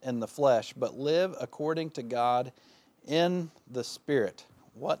men in the flesh, but live according to God in the Spirit.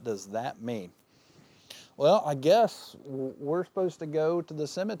 What does that mean? Well, I guess we're supposed to go to the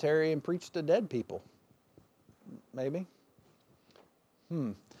cemetery and preach to dead people. Maybe.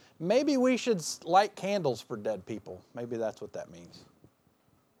 Maybe we should light candles for dead people. Maybe that's what that means.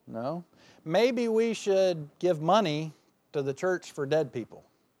 No? Maybe we should give money to the church for dead people.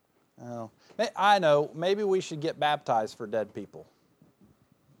 No. I know. Maybe we should get baptized for dead people.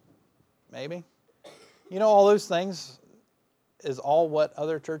 Maybe. You know, all those things is all what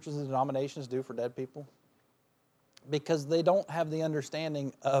other churches and denominations do for dead people. Because they don't have the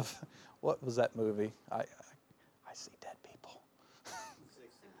understanding of, what was that movie? I see dead people.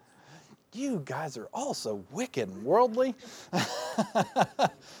 You guys are all so wicked and worldly.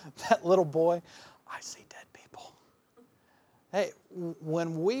 That little boy, I see dead people. Hey,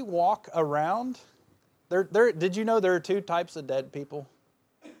 when we walk around, did you know there are two types of dead people?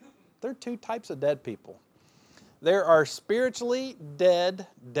 There are two types of dead people. There are spiritually dead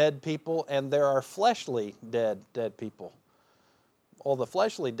people, and there are fleshly dead people. Well, the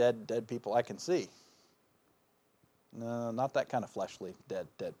fleshly dead people I can see. No, not that kind of fleshly dead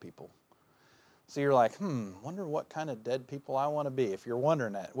people. So you're like, wonder what kind of dead people I want to be. If you're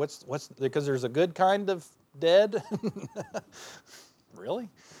wondering that, what's because there's a good kind of dead. Really?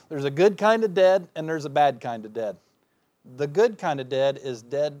 There's a good kind of dead and there's a bad kind of dead. The good kind of dead is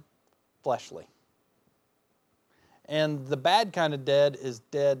dead fleshly. And the bad kind of dead is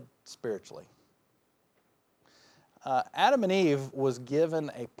dead spiritually. Adam and Eve was given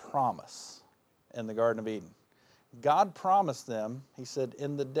a promise in the Garden of Eden. God promised them, he said,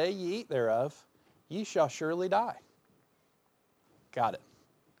 in the day ye eat thereof, ye shall surely die. Got it.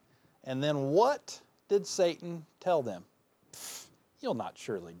 And then what did Satan tell them? You'll not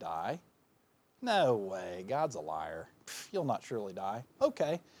surely die. No way, God's a liar. You'll not surely die.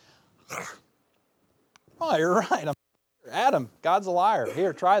 Okay. Oh, you're right. Adam, God's a liar.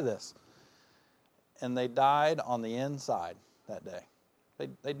 Here, try this. And they died on the inside that day.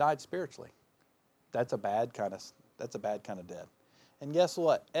 They died spiritually. That's a bad kind of dead. And guess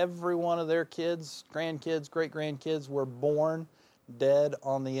what? Every one of their kids, grandkids, great-grandkids were born dead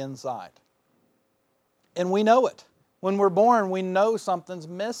on the inside. And we know it. When we're born, we know something's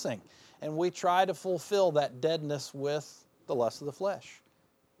missing. And we try to fulfill that deadness with the lust of the flesh,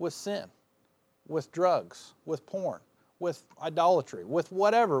 with sin, with drugs, with porn, with idolatry, with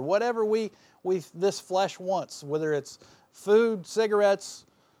whatever this flesh wants, whether it's food, cigarettes,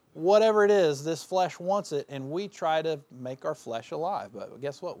 whatever it is, this flesh wants it, and we try to make our flesh alive. But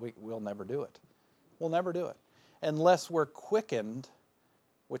guess what? We'll never do it. We'll never do it unless we're quickened,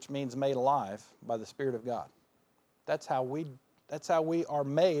 which means made alive by the Spirit of God. That's how we are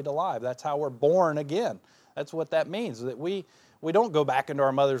made alive. That's how we're born again. That's what that means, that we don't go back into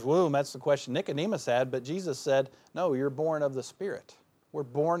our mother's womb. That's the question Nicodemus had, but Jesus said, no, you're born of the Spirit. We're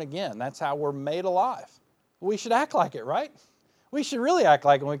born again. That's how we're made alive. We should act like it, right? We should really act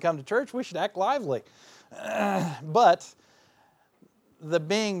like it when we come to church. We should act lively. But the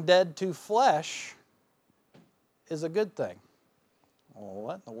being dead to flesh is a good thing. Well,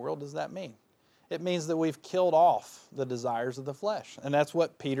 what in the world does that mean? It means that we've killed off the desires of the flesh. And that's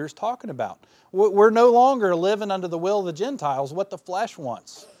what Peter's talking about. We're no longer living under the will of the Gentiles, what the flesh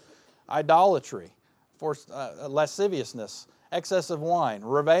wants. Idolatry, lasciviousness, excess of wine,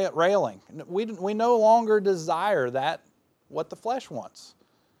 railing. We no longer desire that, what the flesh wants.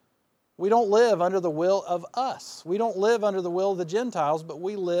 We don't live under the will of us. We don't live under the will of the Gentiles, but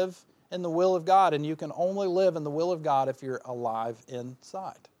we live in the will of God. And you can only live in the will of God if you're alive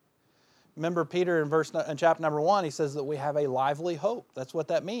inside. Remember Peter in chapter number 1, he says that we have a lively hope. That's what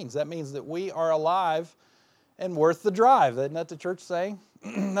that means. That means that we are alive and worth the drive. Isn't that the church saying?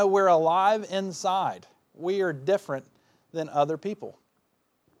 No, we're alive inside. We are different than other people.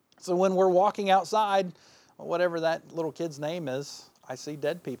 So when we're walking outside, whatever that little kid's name is, I see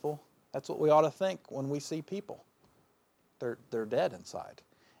dead people. That's what we ought to think when we see people. They're dead inside.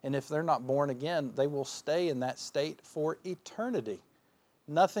 And if they're not born again, they will stay in that state for eternity.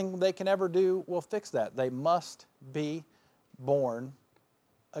 Nothing they can ever do will fix that. They must be born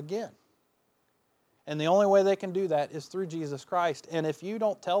again. And the only way they can do that is through Jesus Christ. And if you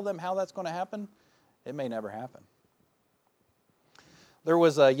don't tell them how that's going to happen, it may never happen. There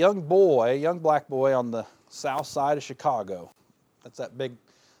was a young black boy on the south side of Chicago. That's that big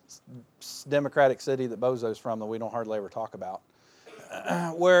Democratic city that Bozo's from that we don't hardly ever talk about.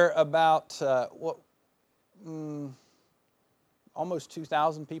 Where about almost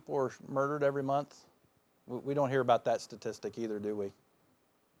 2,000 people are murdered every month. We don't hear about that statistic either, do we?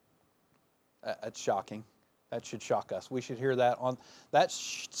 That's shocking. That should shock us. We should hear that on that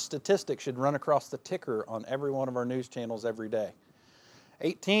statistic should run across the ticker on every one of our news channels every day.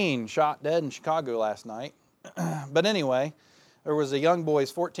 18 shot dead in Chicago last night. But anyway, there was a young boy,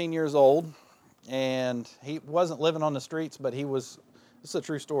 he's 14 years old, and he wasn't living on the streets, but he was, this is a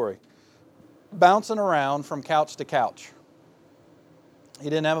true story, bouncing around from couch to couch. He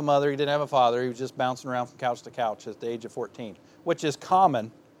didn't have a mother, he didn't have a father, he was just bouncing around from couch to couch at the age of 14, which is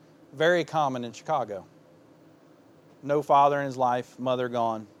common, very common in Chicago. No father in his life, mother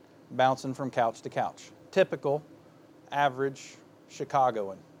gone, bouncing from couch to couch. Typical, average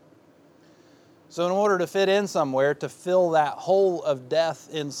Chicagoan. So in order to fit in somewhere, to fill that hole of death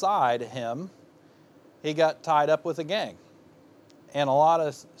inside him, he got tied up with a gang. And a lot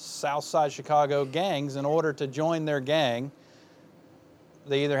of Southside Chicago gangs, in order to join their gang,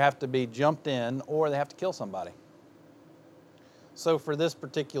 they either have to be jumped in or they have to kill somebody. So for this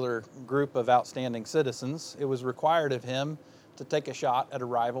particular group of outstanding citizens, it was required of him to take a shot at a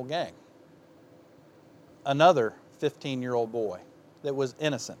rival gang. Another 15-year-old boy that was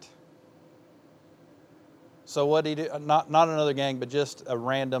innocent. So what did he do? Not another gang, but just a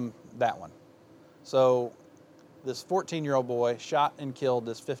random, that one. So this 14-year-old boy shot and killed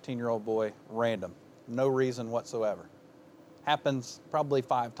this 15-year-old boy random. No reason whatsoever. Happens probably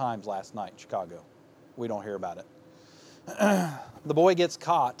 5 times last night in Chicago. We don't hear about it. The boy gets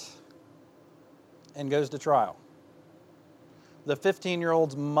caught and goes to trial. The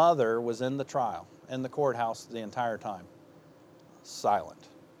 15-year-old's mother was in the trial, in the courthouse the entire time. Silent.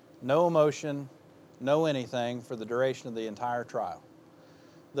 No emotion, no anything for the duration of the entire trial.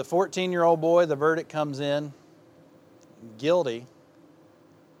 The 14-year-old boy, the verdict comes in, guilty,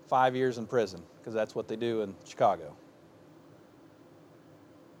 5 years in prison, because that's what they do in Chicago.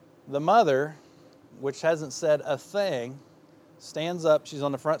 The mother, which hasn't said a thing, stands up. She's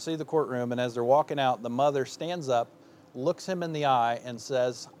on the front seat of the courtroom, and as they're walking out, the mother stands up, looks him in the eye, and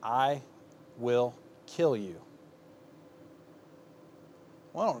says, "I will kill you."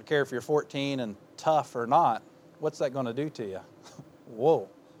 Well, I don't care if you're 14 and tough or not. What's that going to do to you? Whoa.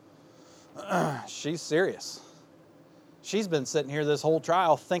 She's serious. She's been sitting here this whole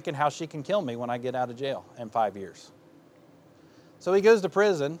trial thinking how she can kill me when I get out of jail in 5 years. So he goes to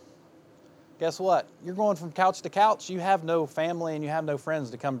prison. Guess what? You're going from couch to couch. You have no family and you have no friends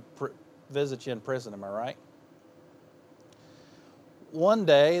to come visit you in prison, am I right? One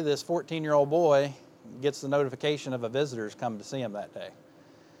day, this 14-year-old boy gets the notification of a visitor's come to see him that day.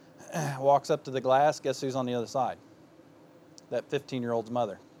 Walks up to the glass. Guess who's on the other side? That 15-year-old's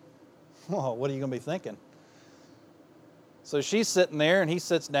mother. Well, what are you going to be thinking? So she's sitting there and he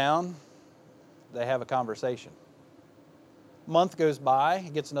sits down. They have a conversation. Month goes by,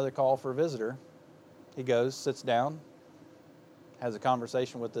 he gets another call for a visitor. He goes, sits down, has a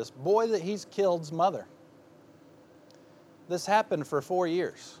conversation with this boy that he's killed's mother. This happened for 4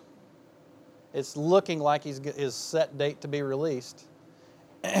 years. It's looking like his set date to be released.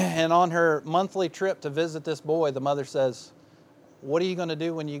 And on her monthly trip to visit this boy, the mother says, "What are you going to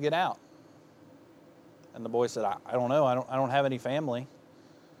do when you get out?" And the boy said, I don't know. I don't have any family.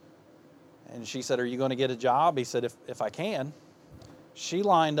 And she said, "Are you going to get a job?" He said, if I can. She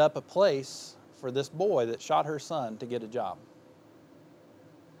lined up a place for this boy that shot her son to get a job.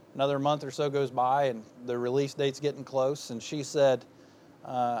 Another month or so goes by and the release date's getting close. And she said,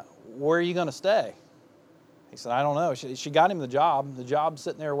 "Where are you going to stay?" He said, "I don't know." She got him the job. The job's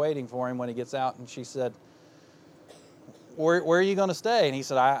sitting there waiting for him when he gets out. And she said, Where are you going to stay? And he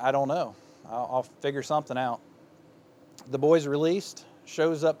said, I don't know. I'll figure something out. The boy's released,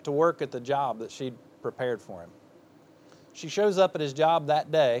 shows up to work at the job that she'd prepared for him. She shows up at his job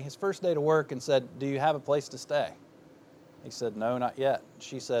that day, his first day to work, and said, "Do you have a place to stay?" He said, "No, not yet."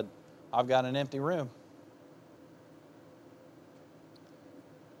 She said, "I've got an empty room."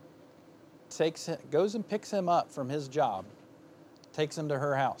 Goes and picks him up from his job, takes him to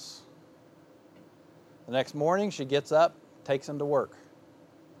her house. The next morning, she gets up, takes him to work,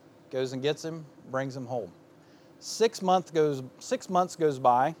 goes and gets him, brings him home. 6 months goes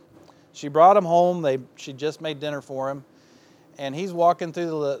by. She brought him home. She just made dinner for him. And he's walking through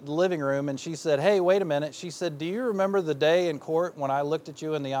the living room, and she said, "Hey, wait a minute." She said, "Do you remember the day in court when I looked at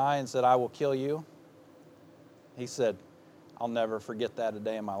you in the eye and said, 'I will kill you'?" He said, "I'll never forget that a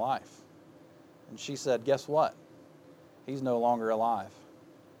day in my life." And she said, "Guess what? He's no longer alive."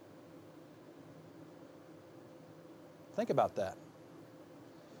 Think about that.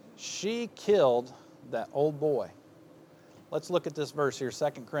 She killed that old boy. Let's look at this verse here,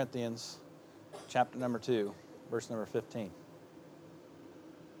 2 Corinthians chapter number 2, verse number 15.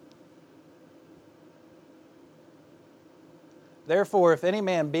 "Therefore, if any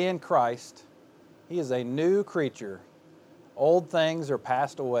man be in Christ, He is a new creature. Old things are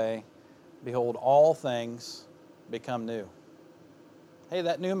passed away. Behold, all things become new. Hey,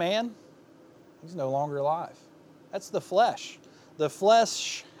 that new man, he's no longer alive. That's the flesh. The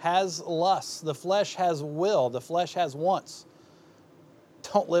flesh has lusts. The flesh has will. The flesh has wants.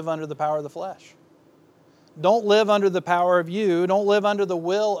 Don't live under the power of the flesh. Don't live under the power of you. Don't live under the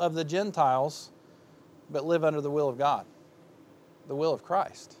will of the Gentiles, but live under the will of God, the will of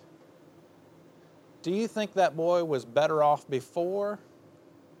Christ. Do you think that boy was better off before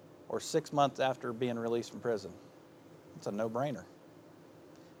or 6 months after being released from prison? It's a no-brainer.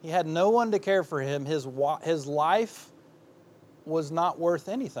 He had no one to care for him. His life was not worth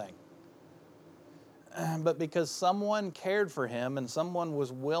anything. But because someone cared for him and someone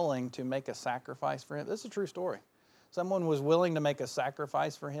was willing to make a sacrifice for him. This is a true story. Someone was willing to make a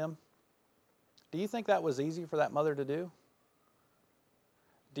sacrifice for him. Do you think that was easy for that mother to do?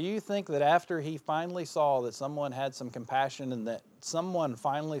 Do you think that after he finally saw that someone had some compassion and that someone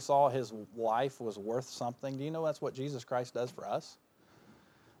finally saw his life was worth something, do you know that's what Jesus Christ does for us?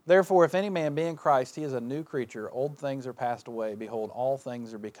 Therefore, if any man be in Christ, he is a new creature. Old things are passed away. Behold, all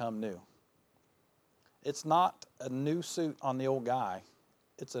things are become new. It's not a new suit on the old guy.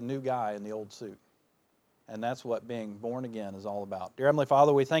 It's a new guy in the old suit. And that's what being born again is all about. Dear Heavenly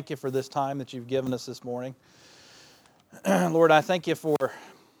Father, we thank you for this time that you've given us this morning. Lord, I thank you for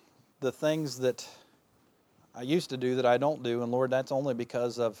the things that I used to do that I don't do. And Lord, that's only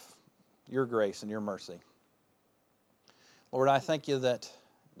because of your grace and your mercy. Lord, I thank you that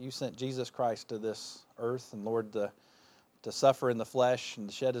you sent Jesus Christ to this earth, and Lord, to suffer in the flesh and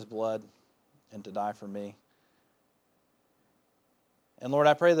to shed his blood and to die for me. And Lord,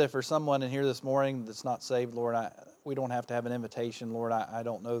 I pray that for someone in here this morning that's not saved, Lord, we don't have to have an invitation. Lord, I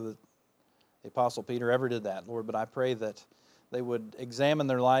don't know that the Apostle Peter ever did that, Lord, but I pray that they would examine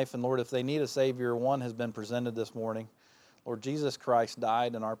their life, and Lord, if they need a Savior, one has been presented this morning. Lord, Jesus Christ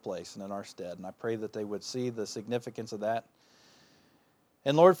died in our place and in our stead, and I pray that they would see the significance of that.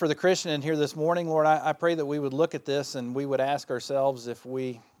 And Lord, for the Christian in here this morning, Lord, I pray that we would look at this and we would ask ourselves if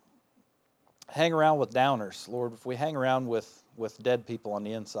we hang around with downers, Lord, if we hang around with dead people on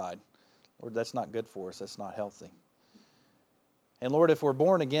the inside, Lord, that's not good for us. That's not healthy. And Lord, if we're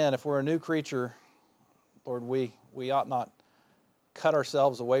born again, if we're a new creature, Lord, we ought not cut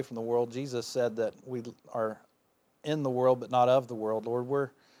ourselves away from the world. Jesus said that we are in the world but not of the world. Lord,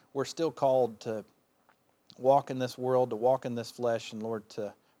 we're still called to walk in this world, to walk in this flesh, and Lord,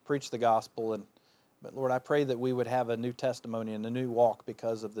 to preach the gospel. But Lord, I pray that we would have a new testimony and a new walk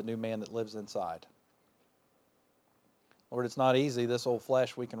because of the new man that lives inside. Lord, it's not easy. This old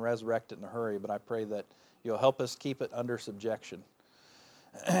flesh, we can resurrect it in a hurry, but I pray that you'll help us keep it under subjection.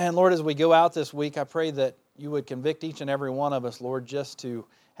 And Lord, as we go out this week, I pray that you would convict each and every one of us, Lord, just to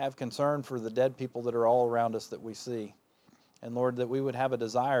have concern for the dead people that are all around us that we see. And Lord, that we would have a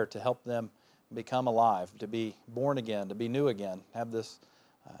desire to help them become alive, to be born again, to be new again, have this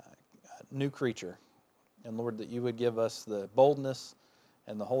new creature. And Lord, that you would give us the boldness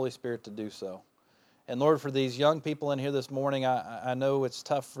and the Holy Spirit to do so. And Lord, for these young people in here this morning, I know it's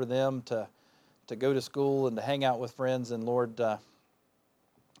tough for them to go to school and to hang out with friends, and Lord,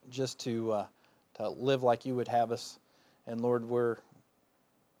 just to live like you would have us. And Lord, we're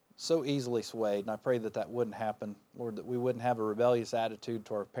so easily swayed, and I pray that wouldn't happen. Lord, that we wouldn't have a rebellious attitude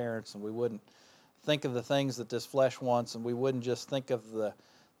to our parents, and we wouldn't think of the things that this flesh wants, and we wouldn't just think of the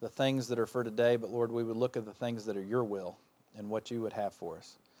things that are for today, but Lord, we would look at the things that are your will and what you would have for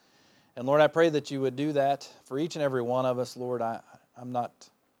us. And Lord, I pray that you would do that for each and every one of us. Lord, I'm not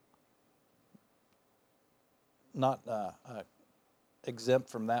exempt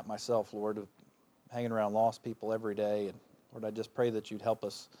from that myself, Lord, of hanging around lost people every day. And Lord, I just pray that you'd help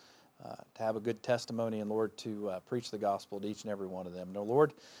us to have a good testimony, and Lord, to preach the gospel to each and every one of them. No,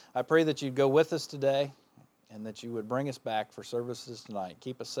 Lord, I pray that you'd go with us today and that you would bring us back for services tonight.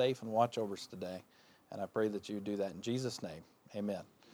 Keep us safe and watch over us today. And I pray that you would do that in Jesus' name. Amen.